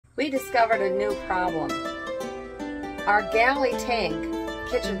We discovered a new problem. Our galley tank,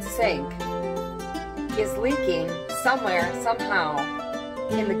 kitchen sink, is leaking somewhere, somehow,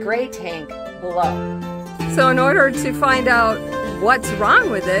 in the gray tank below. So in order to find out what's wrong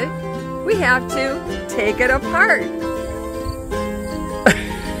with it, we have to take it apart.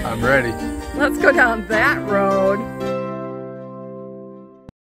 I'm ready. Let's go down that road.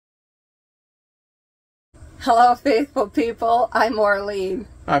 Hello, faithful people. I'm Orlene.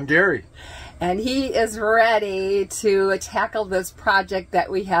 I'm Gary. And he is ready to tackle this project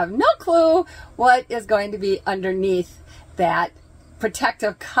that we have no clue what is going to be underneath that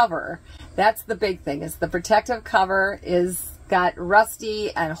protective cover. That's the big thing, is the protective cover is got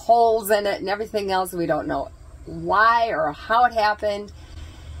rusty and holes in it and everything else. We don't know why or how it happened.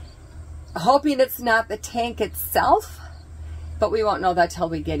 Hoping it's not the tank itself, but we won't know that till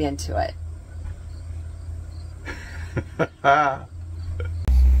we get into it.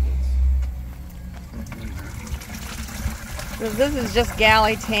 So this is just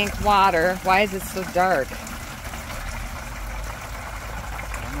galley tank water. Why is it so dark? I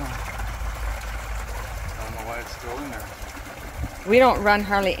don't know why it's still in there. We don't run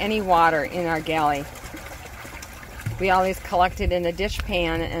hardly any water in our galley. We always collect it in a dish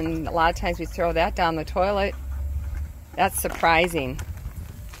pan, and a lot of times we throw that down the toilet. That's surprising.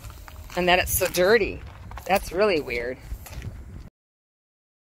 And that it's so dirty. That's really weird.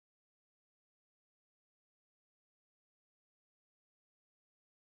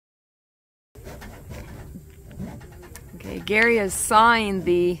 Okay, Gary is sawing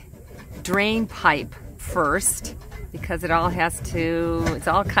the drain pipe first because it all has to, it's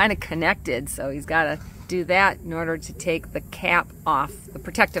all kind of connected, so he's got to do that in order to take the cap off, the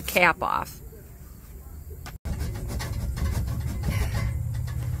protective cap off.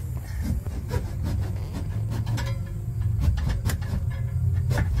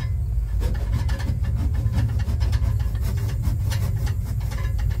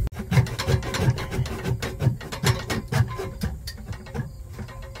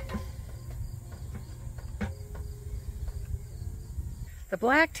 The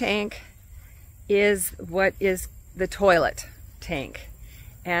black tank is what is the toilet tank,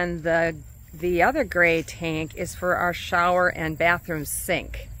 and the other gray tank is for our shower and bathroom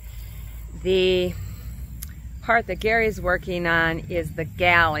sink. The part that Gary's working on is the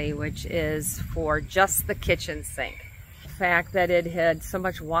galley, which is for just the kitchen sink. The fact that it had so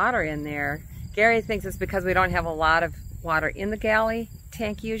much water in there, Gary thinks it's because we don't have a lot of water in the galley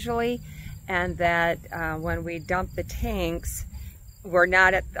tank usually, and that when we dump the tanks, we're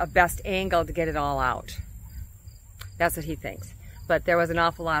not at a best angle to get it all out. That's what he thinks. But there was an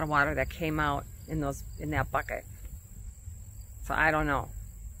awful lot of water that came out in that bucket. So I don't know.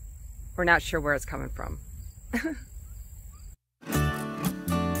 We're not sure where it's coming from.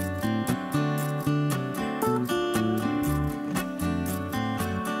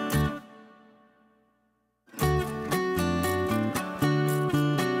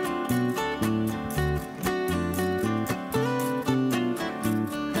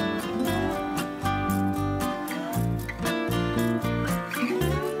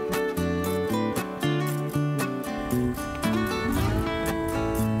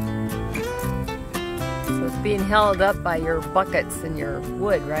 Being held up by your buckets and your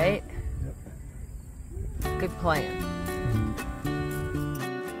wood, right? Yep. Good plan.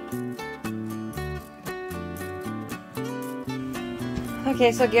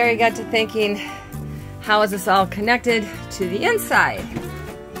 Okay, so Gary got to thinking, how is this all connected to the inside?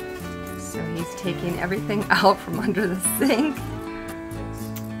 So he's taking everything out from under the sink,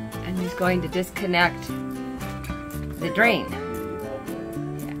 and he's going to disconnect the drain.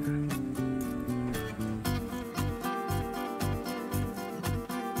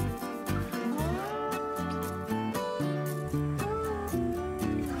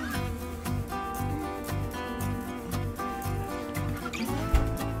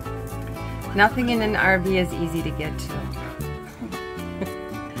 Nothing in an RV is easy to get to.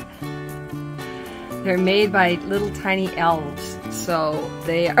 They're made by little tiny elves, so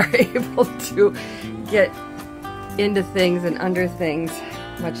they are able to get into things and under things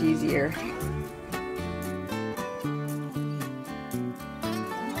much easier.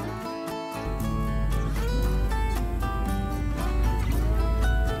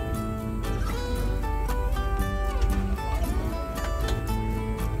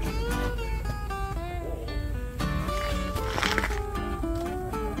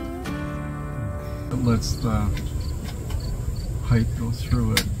 It lets the pipe go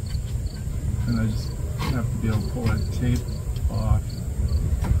through it, and I just have to be able to pull that tape off.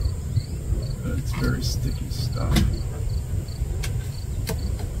 But it's very sticky stuff.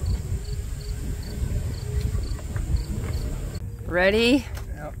 Ready?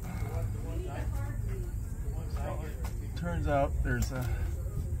 Yep. Turns out there's a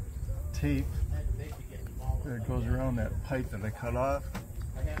tape that goes around that pipe that I cut off.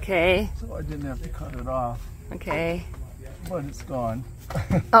 Okay. So I didn't have to cut it off. Okay. But it's gone.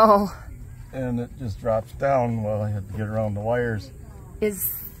 Oh. And it just drops down. Well, I had to get around the wires.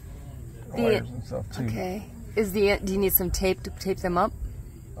 Is the Wires and stuff too. okay? Do you need some tape to tape them up?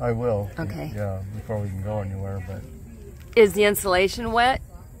 I will. Okay. Yeah, before we can go anywhere. But is the insulation wet?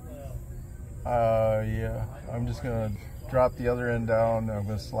 yeah. I'm just gonna drop the other end down. I'm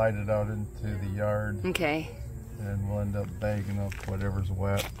gonna slide it out into the yard. Okay. And we'll end up bagging up whatever's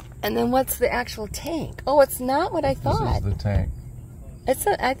wet. And then what's the actual tank? Oh, it's not what I thought. This is the tank.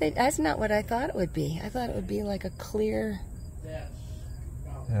 I think that's not what I thought it would be. I thought it would be like a clear.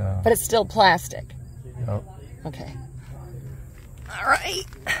 Yeah. But it's still plastic. Yep. Okay. All right.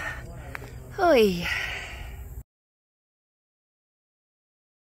 Hoi.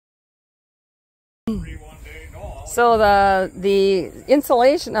 So the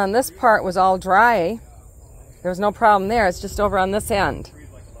insulation on this part was all dry. There was no problem there. It's just over on this end.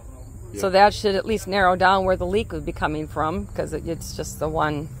 So that should at least narrow down where the leak would be coming from, because it's just the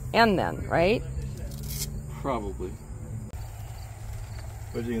one end then, right? Probably.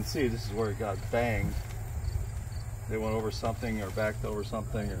 But you can see this is where it got banged. They went over something or backed over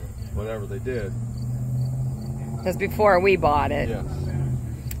something or whatever they did. That's before we bought it. Yes.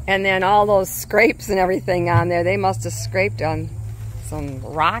 And then all those scrapes and everything on there, they must have scraped on some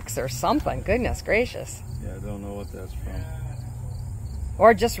rocks or something. Goodness gracious. Yeah, I don't know what that's from.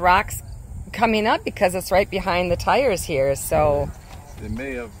 Or just rocks coming up because it's right behind the tires here, so. They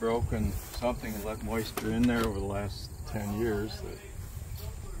may have broken something and let moisture in there over the last 10 years that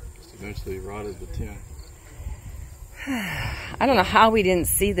just eventually rotted the tin. I don't know how we didn't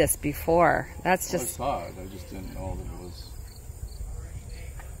see this before. That's just. I saw it, I just didn't know that it was.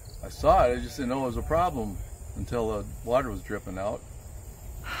 I saw it, I just didn't know it was a problem until the water was dripping out.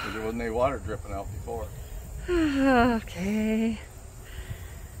 Because there wasn't any water dripping out before. Okay.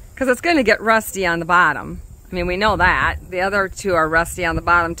 Because it's going to get rusty on the bottom. I mean, we know that. The other two are rusty on the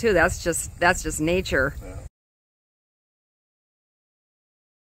bottom too. That's just nature. Yeah.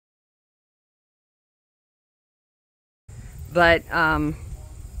 But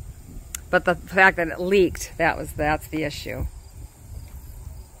the fact that it leaked, that's the issue.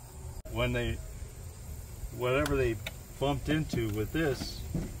 When whatever they bumped into with this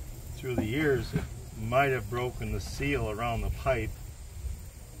through the years, it might have broken the seal around the pipe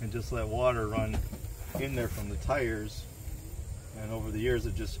and just let water run in there from the tires, and over the years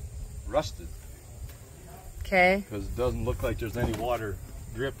it just rusted. Okay. Because it doesn't look like there's any water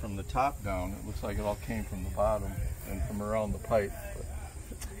drip from the top down. It looks like it all came from the bottom and from around the pipe. But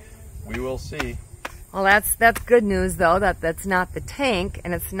we will see. Well, that's good news though, that's not the tank,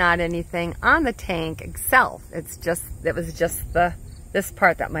 and it's not anything on the tank itself. It was just this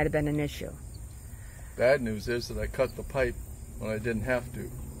part that might have been an issue. Bad news is that I cut the pipe when I didn't have to.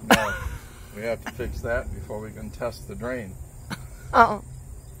 Now we have to fix that before we can test the drain. Oh.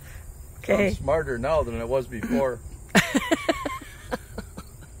 Okay. So I'm smarter now than I was before.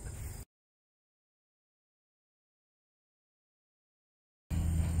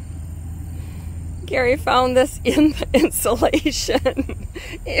 Gary found this in the insulation.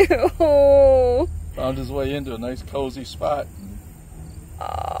 Ew. Found his way into a nice cozy spot.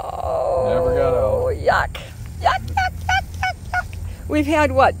 Oh. Never got out. Yuck. Yuck, yuck, yuck, yuck, yuck. We've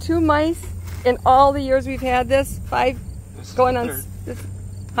had what, 2 mice in all the years we've had this? 5 going on. Huh? This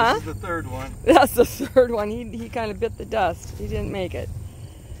is the third one. That's the third one. He kind of bit the dust. He didn't make it.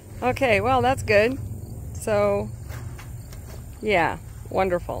 Okay, well, that's good. So, yeah,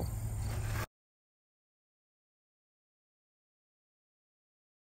 wonderful.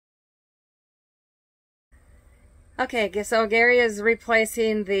 Okay, so Gary is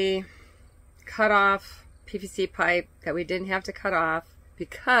replacing the cut-off PVC pipe that we didn't have to cut off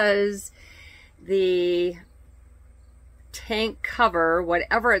because the tank cover,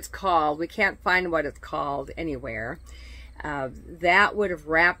 whatever it's called, we can't find what it's called anywhere, that would have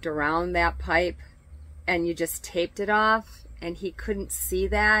wrapped around that pipe and you just taped it off, and he couldn't see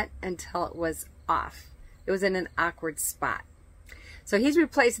that until it was off. It was in an awkward spot. So he's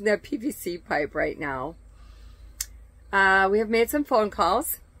replacing that PVC pipe right now. We have made some phone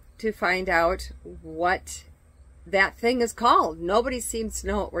calls to find out what that thing is called. Nobody seems to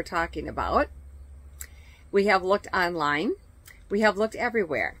know what we're talking about. We have looked online. We have looked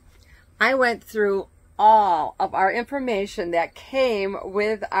everywhere. I went through all of our information that came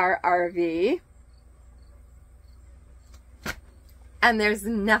with our RV, and there's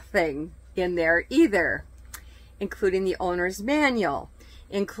nothing in there either. including the owner's manual,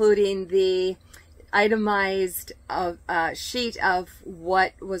 including the itemized sheet of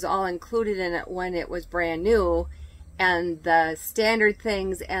what was all included in it when it was brand new, and the standard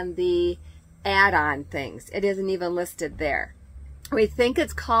things and the add-on things. It isn't even listed there. We think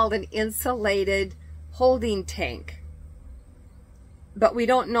it's called an insulated holding tank, but we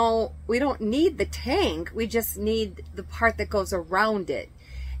don't know, we don't need the tank, we just need the part that goes around it.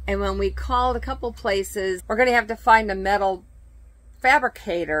 And when we called a couple places, we're going to have to find a metal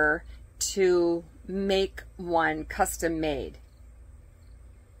fabricator to make one custom made.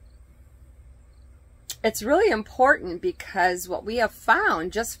 It's really important because what we have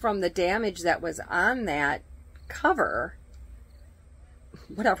found just from the damage that was on that cover,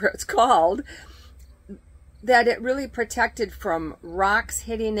 whatever it's called, that it really protected from rocks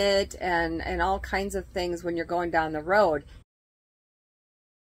hitting it and all kinds of things when you're going down the road.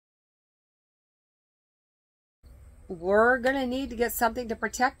 We're going to need to get something to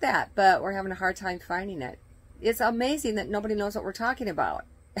protect that, but we're having a hard time finding it. It's amazing that nobody knows what we're talking about.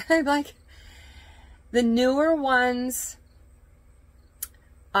 I'm like, the newer ones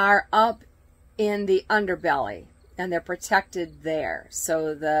are up in the underbelly and they're protected there.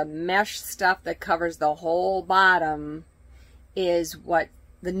 So the mesh stuff that covers the whole bottom is what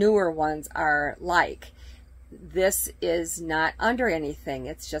the newer ones are like. This is not under anything.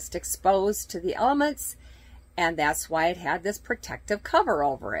 It's just exposed to the elements, and that's why it had this protective cover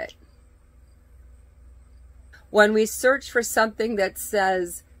over it. When we search for something that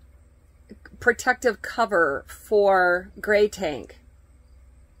says protective cover for gray tank,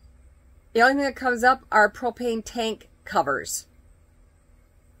 the only thing that comes up are propane tank covers.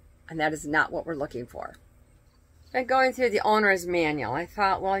 And that is not what we're looking for. And going through the owner's manual, I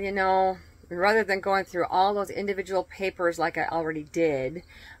thought, well, you know, rather than going through all those individual papers like I already did,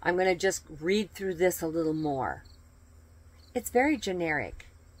 I'm going to just read through this a little more. It's very generic.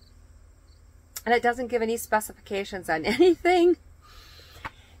 And it doesn't give any specifications on anything.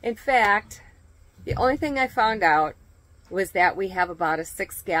 In fact, the only thing I found out was that we have about a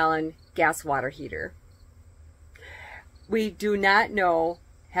 6-gallon gas water heater. We do not know,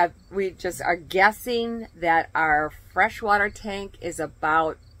 we just are guessing that our freshwater tank is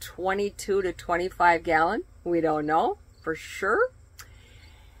about 22 to 25 gallon. We don't know for sure.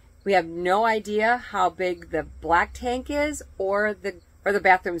 We have no idea how big the black tank is or the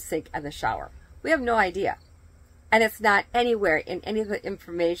bathroom sink and the shower. We have no idea. And it's not anywhere in any of the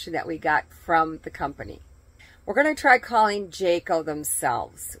information that we got from the company. We're going to try calling Jayco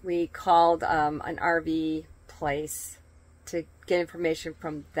themselves. We called an RV place to get information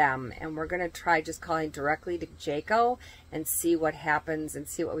from them, and we're going to try just calling directly to Jayco and see what happens and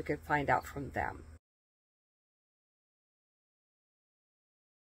see what we can find out from them.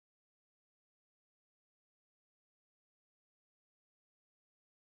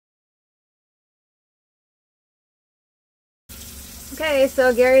 Okay,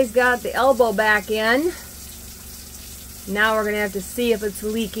 so Gary's got the elbow back in. Now we're going to have to see if it's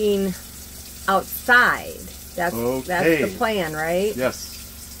leaking outside. That's the plan, right?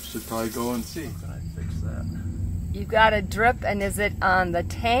 Yes. Should probably go and see. How can I fix that? You've got a drip, and is it on the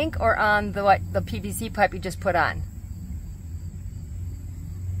tank or on the PVC pipe you just put on?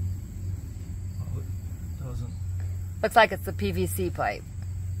 Well, it doesn't. Looks like it's the PVC pipe.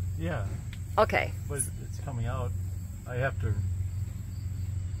 Yeah. Okay. But it's coming out. I have to.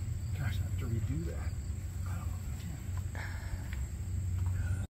 Gosh, I have to redo that.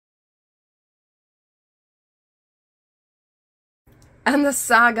 And the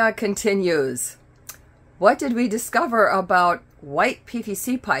saga continues. What did we discover about white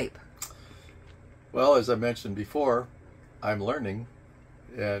PVC pipe? Well, as I mentioned before, I'm learning,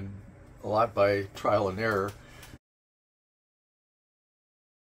 and a lot by trial and error.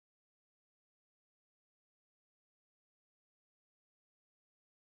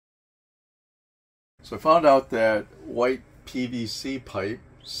 So I found out that white PVC pipe,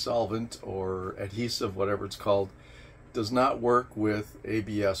 solvent or adhesive, whatever it's called, does not work with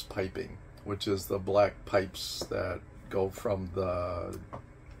ABS piping, which is the black pipes that go from the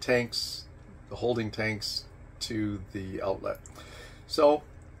tanks, the holding tanks, to the outlet. So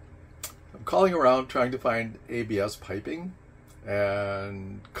I'm calling around trying to find ABS piping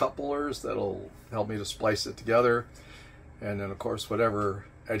and couplers that'll help me to splice it together, and then of course whatever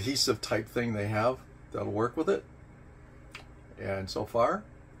adhesive type thing they have that'll work with it. And so far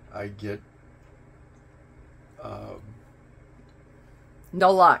I get no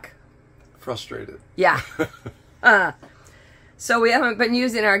luck. Frustrated. Yeah. So we haven't been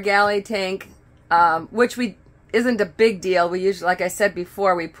using our galley tank, which isn't a big deal. We usually, like I said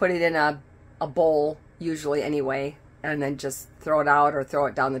before, we put it in a bowl usually anyway, and then just throw it out or throw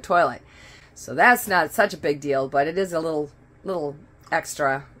it down the toilet. So that's not such a big deal, but it is a little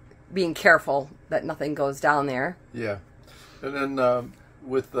extra being careful that nothing goes down there. Yeah. And then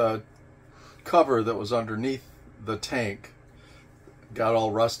with the cover that was underneath the tank got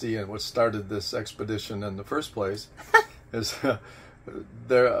all rusty, and what started this expedition in the first place is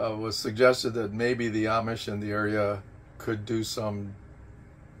there was suggested that maybe the Amish in the area could do some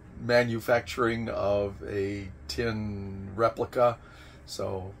manufacturing of a tin replica.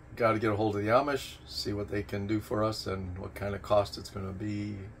 So got to get a hold of the Amish, see what they can do for us and what kind of cost it's going to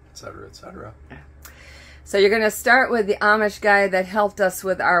be, etc., etc. So you're going to start with the Amish guy that helped us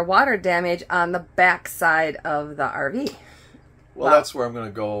with our water damage on the back side of the RV. Well, that's where I'm going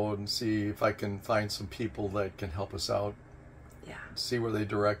to go and see if I can find some people that can help us out. Yeah. See where they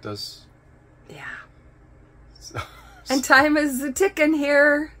direct us. Yeah. And time is ticking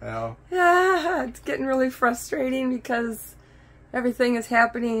here. Yeah. Yeah, it's getting really frustrating because everything is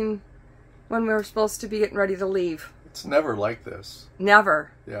happening when we're supposed to be getting ready to leave. It's never like this.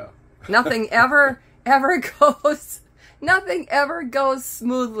 Never. Yeah. Nothing nothing ever goes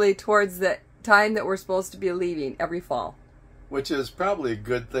smoothly towards the time that we're supposed to be leaving every fall. Which is probably a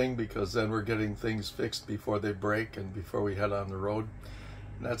good thing, because then we're getting things fixed before they break and before we head on the road.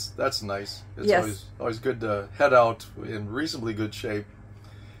 And that's nice. It's yes. always good to head out in reasonably good shape.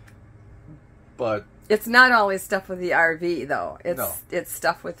 But it's not always stuff with the RV though. No. It's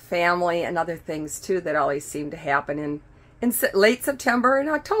stuff with family and other things too that always seem to happen in late September and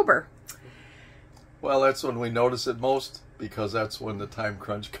October. Well, that's when we notice it most, because that's when the time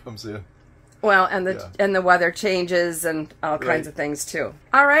crunch comes in. Well, and the weather changes and all kinds of things too.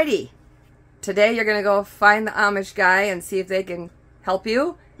 Alrighty. Today you're going to go find the Amish guy and see if they can help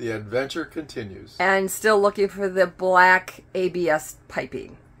you. The adventure continues. And still looking for the black ABS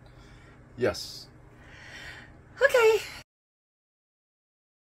piping. Yes. Okay.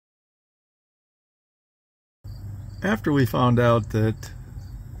 After we found out that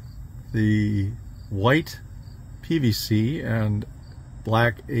the white PVC and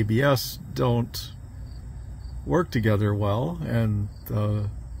black ABS don't work together well, and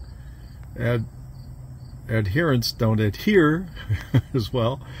adherents don't adhere as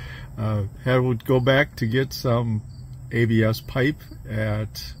well, would go back to get some ABS pipe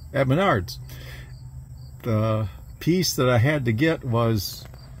at Menards. The piece that I had to get was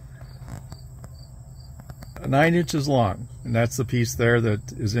 9 inches long, and that's the piece there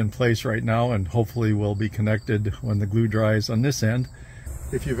that is in place right now and hopefully will be connected when the glue dries on this end.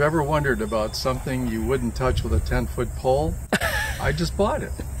 If you've ever wondered about something you wouldn't touch with a 10-foot pole, I just bought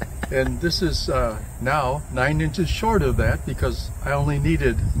it. And this is now 9 inches short of that, because I only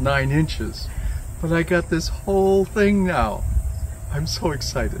needed 9 inches. But I got this whole thing now. I'm so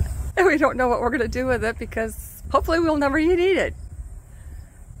excited. And we don't know what we're going to do with it, because hopefully we'll never need it.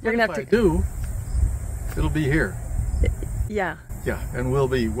 You're going to have to do. It'll be here. Yeah. Yeah, and we'll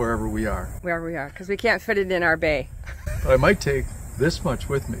be wherever we are. Wherever we are, because we can't fit it in our bay. But I might take this much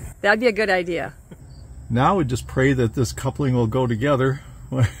with me. That'd be a good idea. Now we just pray that this coupling will go together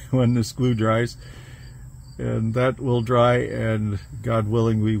when this glue dries. And that will dry, and God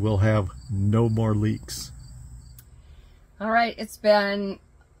willing, we will have no more leaks. All right, it's been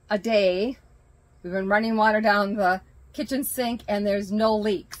a day. We've been running water down the kitchen sink, and there's no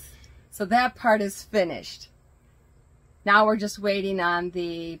leaks. So that part is finished. Now we're just waiting on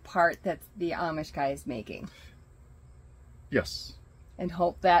the part that the Amish guy is making. Yes. And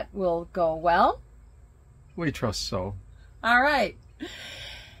hope that will go well. We trust so. All right.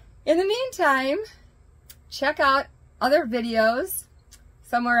 In the meantime, check out other videos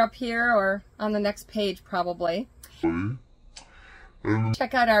somewhere up here or on the next page probably.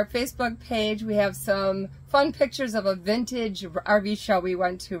 Check out our Facebook page. We have some fun pictures of a vintage RV show we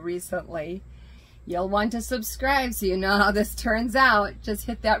went to recently. You'll want to subscribe so you know how this turns out. Just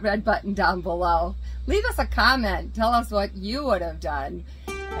hit that red button down below. Leave us a comment. Tell us what you would have done.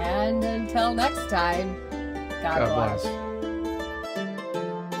 And until next time, God bless.